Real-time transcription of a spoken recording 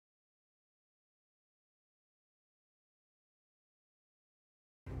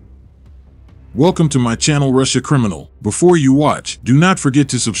Welcome to my channel Russia Criminal. Before you watch, do not forget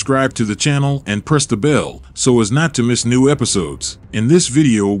to subscribe to the channel and press the bell so as not to miss new episodes. In this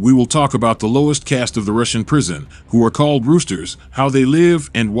video, we will talk about the lowest caste of the Russian prison, who are called roosters, how they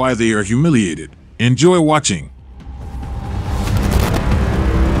live, and why they are humiliated. Enjoy watching.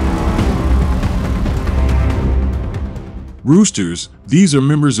 Roosters, these are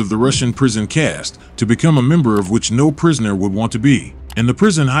members of the Russian prison caste, to become a member of which no prisoner would want to be. In the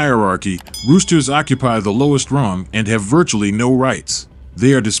prison hierarchy, roosters occupy the lowest rung and have virtually no rights.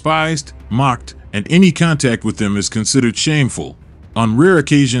 They are despised, mocked, and any contact with them is considered shameful. On rare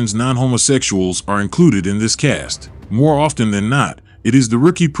occasions, non-homosexuals are included in this caste. More often than not, it is the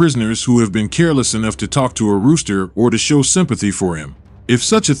rookie prisoners who have been careless enough to talk to a rooster or to show sympathy for him. If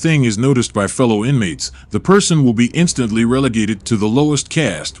such a thing is noticed by fellow inmates, the person will be instantly relegated to the lowest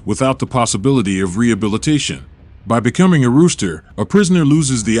caste without the possibility of rehabilitation. By becoming a rooster, a prisoner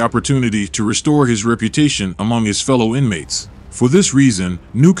loses the opportunity to restore his reputation among his fellow inmates. For this reason,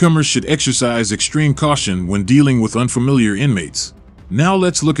 newcomers should exercise extreme caution when dealing with unfamiliar inmates. Now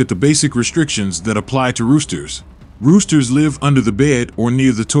let's look at the basic restrictions that apply to roosters. Roosters live under the bed or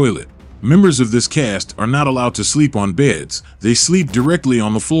near the toilet. Members of this caste are not allowed to sleep on beds. They sleep directly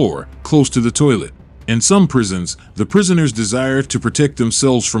on the floor, close to the toilet. In some prisons, the prisoners' desire to protect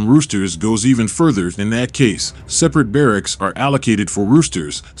themselves from roosters goes even further. In that case, separate barracks are allocated for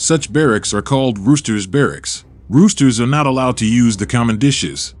roosters. Such barracks are called roosters' barracks. Roosters are not allowed to use the common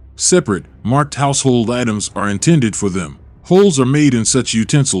dishes. Separate, marked household items are intended for them. Holes are made in such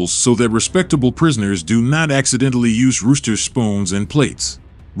utensils so that respectable prisoners do not accidentally use rooster spoons and plates.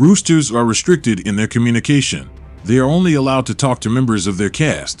 Roosters are restricted in their communication. They are only allowed to talk to members of their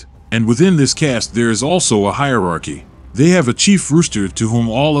caste. And within this caste there is also a hierarchy. They have a chief rooster to whom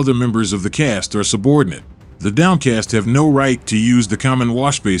all other members of the caste are subordinate. The downcast have no right to use the common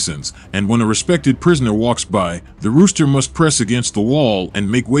wash basins, and when a respected prisoner walks by, the rooster must press against the wall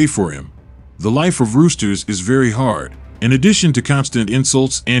and make way for him. The life of roosters is very hard. In addition to constant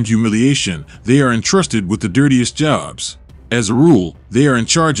insults and humiliation, they are entrusted with the dirtiest jobs. As a rule, they are in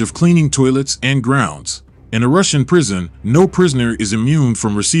charge of cleaning toilets and grounds. In a Russian prison, no prisoner is immune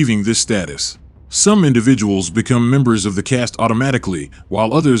from receiving this status. Some individuals become members of the caste automatically,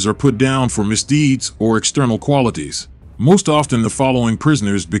 while others are put down for misdeeds or external qualities. Most often the following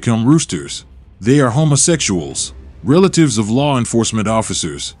prisoners become roosters. They are homosexuals, relatives of law enforcement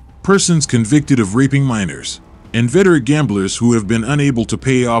officers, persons convicted of raping minors, inveterate gamblers who have been unable to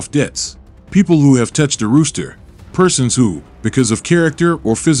pay off debts, people who have touched a rooster, persons who, because of character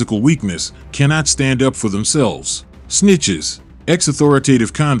or physical weakness, cannot stand up for themselves, snitches,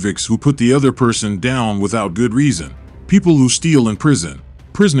 ex-authoritative convicts who put the other person down without good reason, people who steal in prison,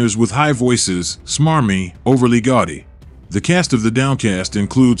 prisoners with high voices, smarmy, overly gaudy. The caste of the downcast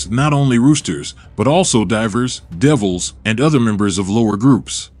includes not only roosters, but also divers, devils, and other members of lower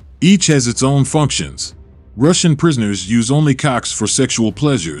groups. Each has its own functions. Russian prisoners use only cocks for sexual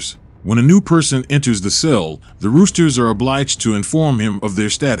pleasures. When a new person enters the cell, the roosters are obliged to inform him of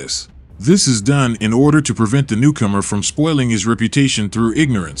their status. This is done in order to prevent the newcomer from spoiling his reputation through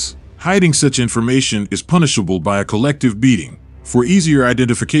ignorance. Hiding such information is punishable by a collective beating. For easier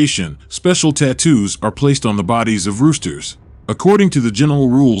identification, special tattoos are placed on the bodies of roosters. According to the general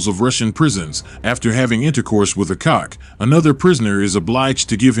rules of Russian prisons, after having intercourse with a cock, another prisoner is obliged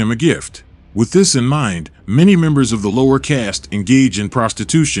to give him a gift. With this in mind, many members of the lower caste engage in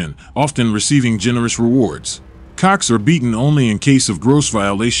prostitution, often receiving generous rewards. Cocks are beaten only in case of gross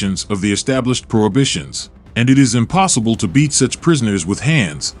violations of the established prohibitions, and it is impossible to beat such prisoners with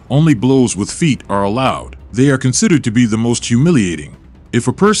hands. Only blows with feet are allowed. They are considered to be the most humiliating. If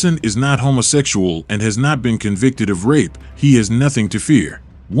a person is not homosexual and has not been convicted of rape, he has nothing to fear.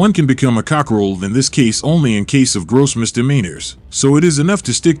 One can become a cockerel in this case only in case of gross misdemeanors, so it is enough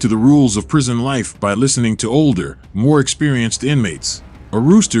to stick to the rules of prison life by listening to older, more experienced inmates. A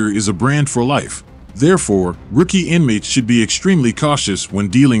rooster is a brand for life. Therefore, rookie inmates should be extremely cautious when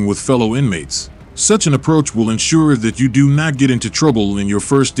dealing with fellow inmates. Such an approach will ensure that you do not get into trouble in your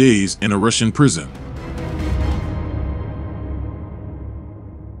first days in a Russian prison.